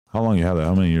How long you had that?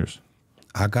 How many years?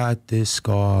 I got this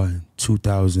scar in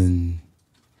 2009.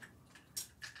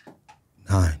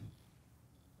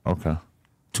 Okay.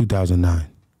 2009.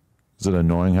 Is it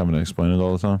annoying having to explain it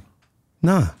all the time?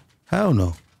 Nah, hell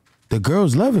no. The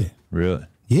girls love it. Really?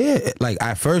 Yeah, like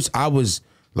at first I was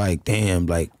like, damn,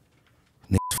 like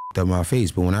niggas fucked up my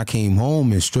face. But when I came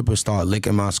home and strippers started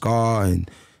licking my scar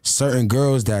and certain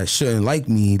girls that shouldn't like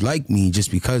me just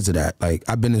because of that. Like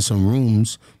I've been in some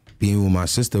rooms being with my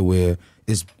sister where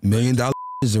it's $1 million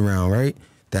around, right?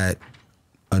 That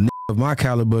a nigga of my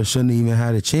caliber shouldn't even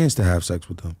had a chance to have sex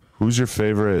with them. Who's your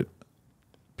favorite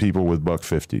people with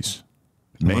 $150s?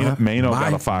 Maino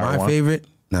got a fire one. My favorite?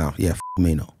 No, yeah,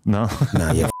 Maino. No?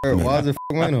 Nah, yeah, Maino. Why is it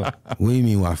Maino? What do you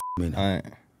mean why Maino?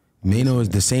 Maino is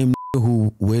the same nigga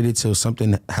who waited till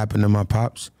something happened to my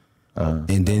pops and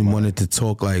then wanted to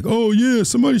talk like, oh yeah,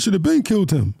 somebody should have been killed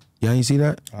him. Y'all ain't see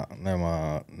that? Never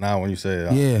mind. Now when you say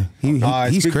it. Yeah,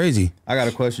 he's crazy. I got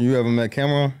a question. You ever met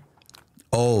Cameron?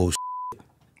 Oh,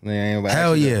 Man,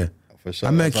 hell yeah. For sure.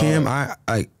 I met Cam. I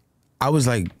was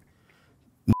like,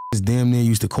 niggas damn near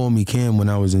used to call me Cam when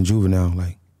I was in juvenile.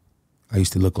 Like, I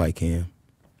used to look like Cam.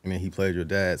 I mean, he played your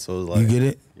dad, so it was like. You get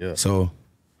it? Yeah. So,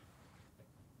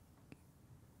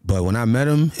 but when I met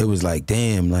him, it was like,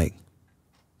 damn, like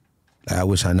I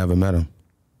wish I never met him.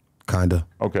 Kinda.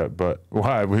 Okay, but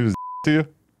why? He was to you?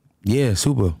 Yeah,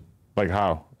 super. Like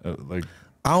how? Like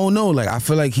I don't know. Like I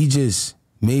feel like he just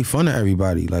made fun of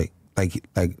everybody. Like I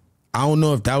don't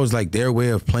know if that was like their way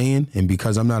of playing, and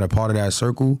because I'm not a part of that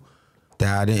circle,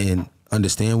 that I didn't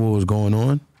understand what was going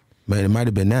on. But it might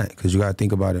have been that, because you gotta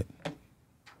think about it.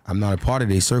 I'm not a part of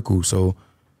their circle, so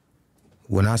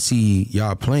when I see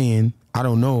y'all playing, I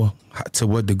don't know to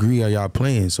what degree are y'all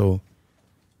playing. So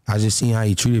I just seen how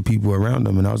he treated people around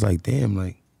him, and I was like, damn,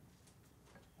 like,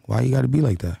 why you gotta be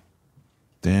like that?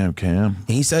 damn, Cam.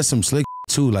 And he said some slick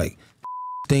too, like,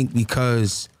 think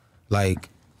because like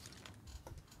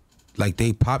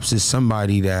they pops is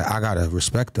somebody that I gotta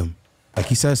respect them. Like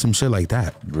he said some shit like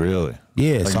that. Really?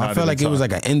 Yeah, Like so I felt like it was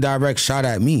like an indirect shot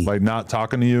at me. Like not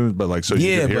talking to you, but like so you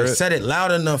yeah, could hear but it? said it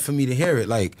loud enough for me to hear it.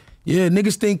 Like, yeah,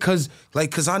 niggas think cause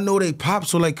I know they pops,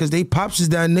 so like cause they pops is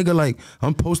that nigga, like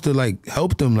I'm supposed to like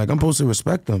help them, like I'm supposed to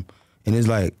respect them. And it's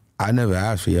like, I never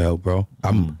asked for your help, bro.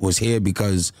 I was here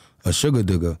because a sugar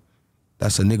digger.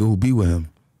 That's a nigga who be with him.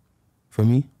 For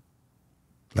me?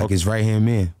 Like his right hand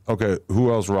man. Okay,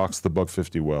 who else rocks the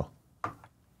 $150 well?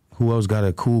 Who else got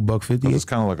a cool $150? It's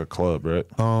kind of like a club, right?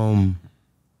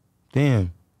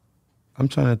 Damn. I'm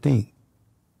trying to think.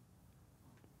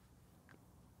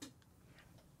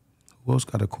 Who else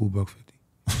got a cool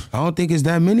 $150? I don't think it's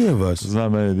that many of us. There's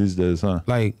not many these days, huh?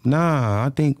 Like, nah, I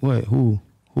think who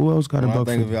else got a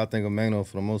 $150? I think of Maino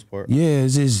for the most part. Yeah,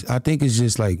 it's just, I think it's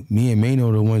just like me and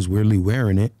Maino the ones weirdly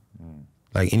wearing it.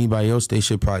 Like anybody else, they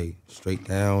should probably straight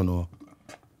down or.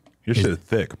 Your shit is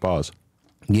thick, pause.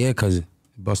 Yeah, cause it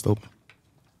bust open.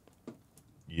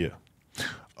 Yeah.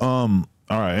 All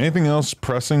right, anything else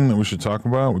pressing that we should talk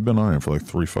about? We've been on here for like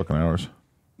 3 fucking hours.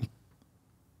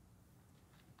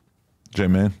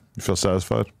 J-Man, you feel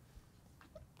satisfied?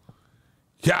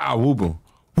 Yeah, whooping.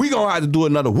 We gonna have to do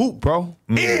another whoop, bro.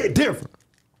 It's different.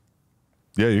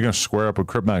 Yeah, you're gonna square up with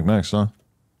Crip Mac next, huh?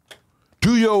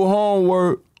 Do your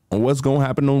homework on what's gonna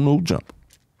happen on No Jumper.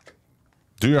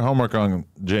 Do your homework on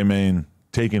J-Man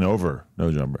taking over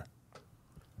No Jumper.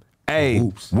 Hey,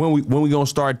 when we gonna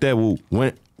start that whoop?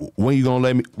 When you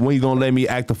gonna let me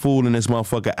act a fool in this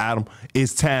motherfucker, Adam?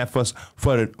 It's time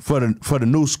for the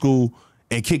new school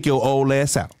and kick your old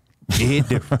ass out. It hit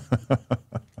different.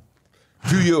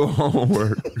 Do your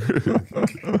homework.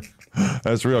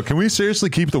 That's real. Can we seriously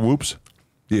keep the whoops?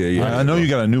 Yeah. I know you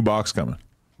got a new box coming.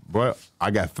 But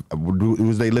I got.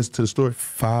 Was they listen to the story?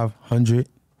 500.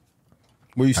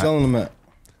 Where you selling them at?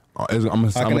 I'm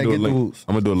gonna do a link.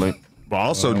 I'm gonna do a link. But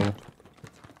also,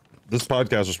 this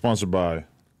podcast was sponsored by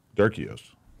Durkios.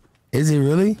 Is it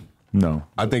really? No.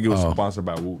 I think it was sponsored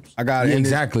by Whoops. I got it. Yeah, in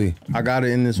exactly. I got it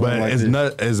in this one. But Like it's this.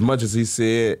 not as much as he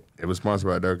said. It was sponsored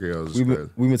by Dirk Hills. We've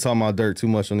been talking about Dirk too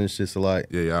much on this shit. So like,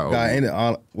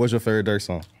 what's your favorite Dirk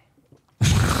song?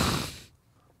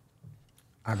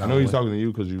 I know he's talking to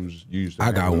you because you used to.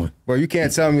 I got one. Bro, you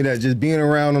can't tell me that just being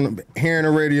around hearing the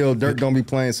radio, Dirk don't be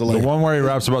playing. So The like, one where he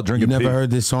raps about You drinking never pee.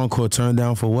 heard this song called Turn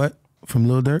Down for What from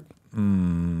Lil Durk?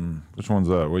 Which one's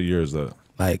that? What year is that?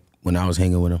 Like when I was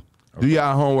hanging with him. Do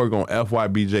y'all homework on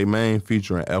FYBJ Main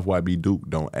featuring FYB Duke?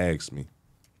 Don't ask me.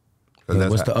 Yeah,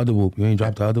 what's the other whoop? You ain't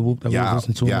dropped the other whoop that we was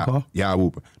listening to in the car? Yeah,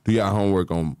 whoop. Do y'all homework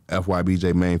on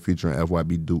FYBJ Main featuring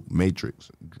FYB Duke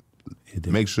Matrix?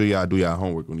 Make sure y'all do y'all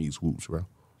homework on these whoops, bro.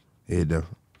 Yeah,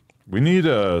 definitely. We need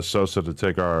Sosa to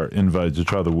take our invite to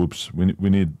try the whoops. We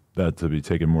need that to be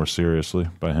taken more seriously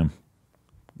by him.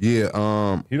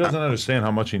 Yeah, he doesn't understand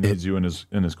how much he needs you in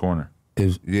his corner.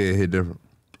 If hit different.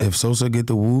 If Sosa get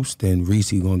the whoops, then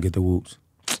Reese gonna get the whoops.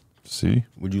 See?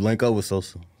 Would you link up with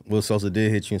Sosa? What Sosa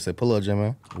did hit you and say, pull up,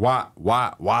 J-Man?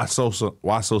 Why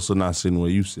Sosa not sitting where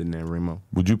you sitting there, Remo?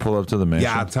 Would you pull up to the mansion?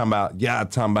 Yeah, I'm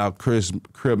talking about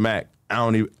Crib Mac. I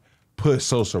don't even put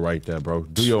Sosa right there, bro.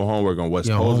 Do your homework on what's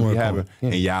supposed to be happening,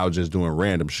 and y'all just doing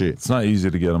random shit. It's not easy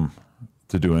to get him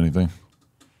to do anything.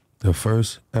 The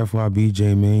first FYB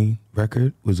J Main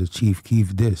record was a Chief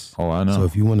Keef diss. Oh, I know. So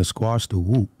if you want to squash the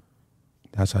whoop,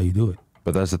 that's how you do it.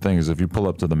 But that's the thing is if you pull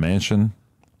up to the mansion,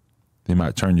 they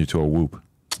might turn you to a whoop.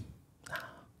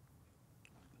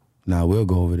 Nah, we'll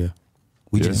go over there.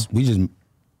 He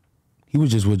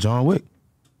was just with John Wick.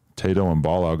 Tato and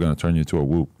Ball Out gonna turn you to a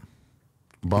whoop.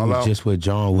 Ball Out just with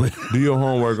John Wick. Do your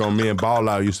homework on me and Ball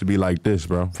Out used to be like this,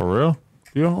 bro. For real?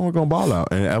 Do your homework on Ball Out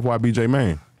and FYBJ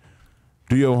Man.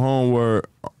 Do your homework.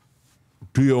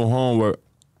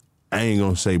 I ain't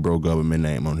gonna say bro government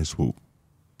name on his whoop,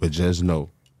 but just know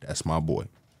that's my boy.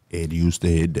 It used to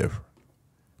hit different,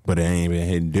 but it ain't been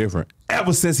hitting different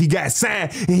ever since he got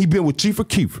signed and he been with Chief of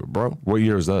Keefer, bro. What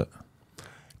year is that?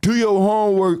 Do your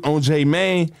homework on J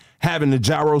Main having the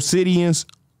Gyro Cityans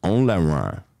on Lemon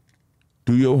Rhyme.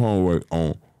 Do your homework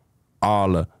on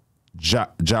all the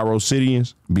Gyro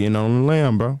Cityans being on the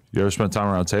lamb, bro. You ever spent time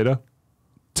around Tato?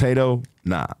 Tato,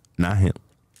 nah, not him.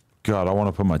 God, I want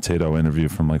to put my Tato interview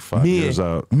from like 5 years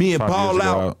out. Me and Ball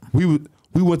Out, we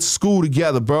went to school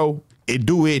together, bro. It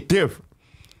do it different.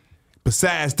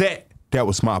 Besides that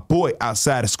was my boy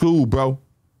outside of school, bro.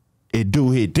 It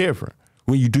do hit different.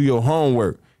 When you do your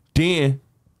homework, then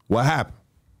what happened?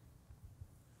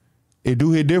 It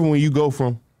do hit different when you go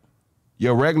from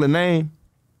your regular name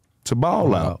to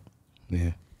Ball Out.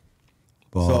 Yeah.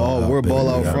 Where Ball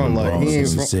Out from? Like, he ain't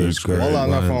from Ball Out,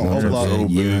 not from O-Block.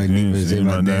 You ain't even see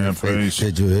my damn face.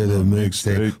 Did you hear the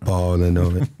mixtape? Balling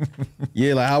on it.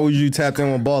 Yeah, like, how would you tap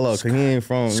in with Ball Out? Because he ain't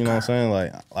from, you know what I'm saying?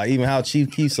 Like even how Chief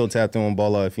Keef so tapped in with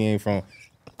Ball Out if he ain't from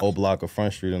O-Block or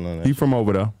Front Street or none of that. He from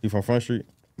over there. He from Front Street?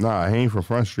 Nah, he ain't from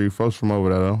Front Street. Folks from over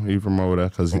there, though. He from over there.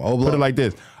 Because put it like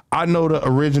this. I know the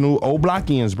original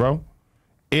O-Blockians, bro.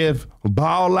 If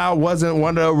Ball Out wasn't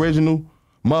one of the original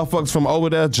motherfuckers from over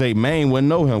there, J Main wouldn't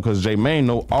know him because J Main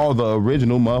know all the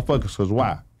original motherfuckers. Because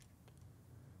why?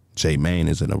 J Main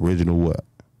is an original what?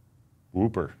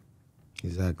 Whooper.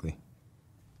 Exactly.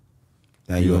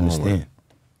 Now you understand.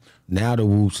 Now the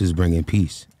whoops is bringing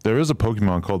peace. There is a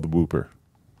Pokemon called the Whooper.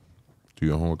 Do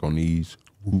your homework on these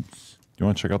whoops. You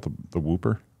want to check out the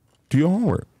Whooper? Do your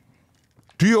homework.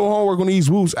 Do your homework on these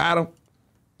whoops, Adam.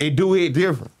 It do it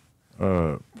different.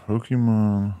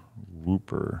 Pokemon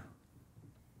Whooper.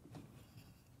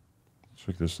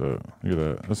 Check this out. Look at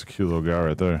that. That's a cute little guy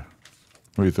right there.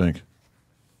 What do you think?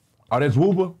 Oh, that's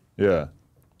Whooper? Yeah.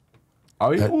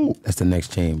 Oh, yeah. That's the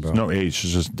next chain, bro. No H.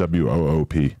 It's just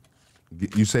WOOP.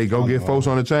 You say go get folks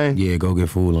on the chain? Yeah, go get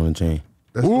food on the chain.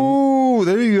 Ooh,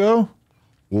 there you go.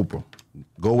 Whooper.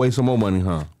 Go waste some more money,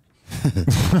 huh?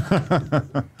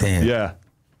 Damn. Yeah.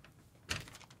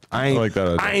 I like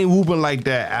that. I ain't whooping like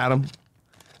that, Adam.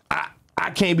 I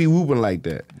can't be whooping like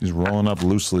that. He's rolling up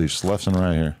loose sleeves, left and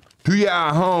right here. Do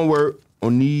y'all homework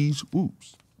on these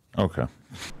whoops. Okay.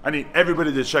 I need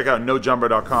everybody to check out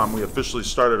NoJumper.com. We officially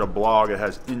started a blog. It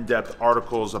has in-depth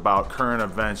articles about current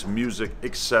events, music,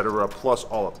 etc., plus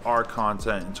all of our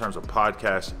content in terms of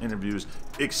podcasts, interviews,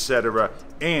 etc.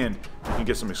 And you can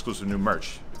get some exclusive new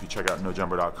merch if you check out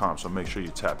NoJumper.com. So make sure you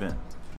tap in.